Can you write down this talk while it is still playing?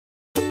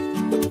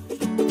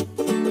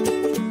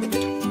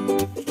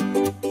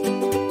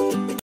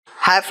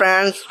Hi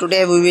friends,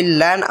 today we will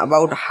learn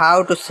about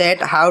how to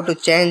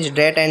change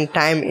date and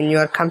time in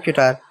your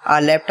computer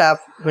or laptop,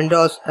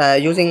 Windows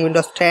using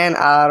Windows 10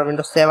 or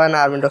Windows 7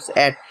 or Windows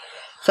 8.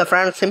 So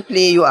friends,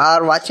 simply you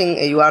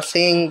are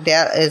seeing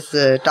there is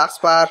a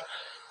taskbar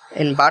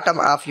in bottom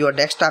of your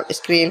desktop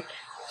screen.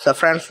 So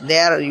friends,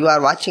 there you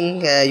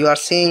are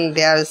seeing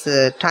there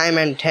is time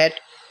and date.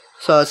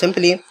 So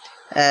simply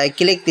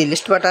click the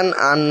list button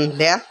on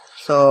there.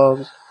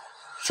 So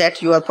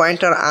set your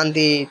pointer on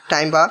the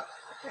time bar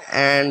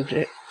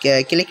and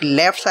click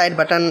left side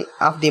button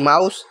of the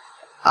mouse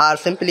or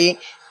simply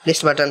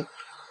list button.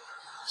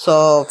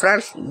 So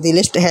friends, the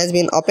list has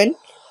been opened.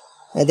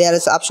 There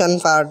is option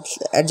for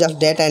adjust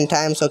date and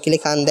time, so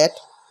click on that.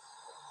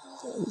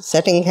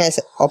 Setting has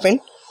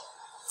opened.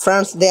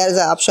 Friends, there is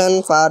an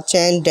option for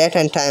change date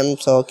and time,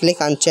 so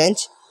click on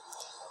change.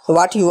 So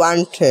what you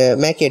want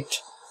make it,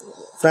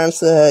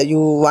 friends, you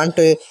want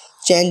to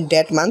change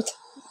date, month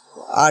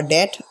or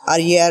date or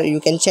year. You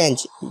can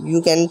change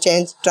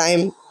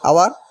time,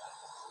 hour,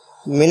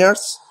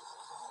 minutes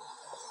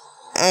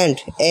and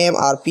AM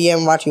or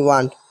PM, what you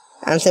want,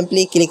 and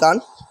simply click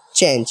on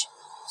change.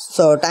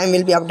 So time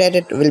will be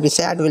updated, will be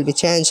set, will be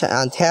changed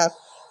and here.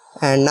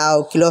 And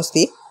now close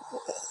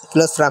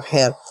from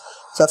here.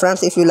 So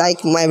friends, if you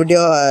like my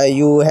video,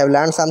 you have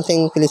learned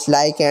something, please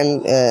like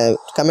and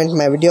comment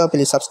my video,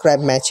 please subscribe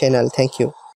my channel. Thank you.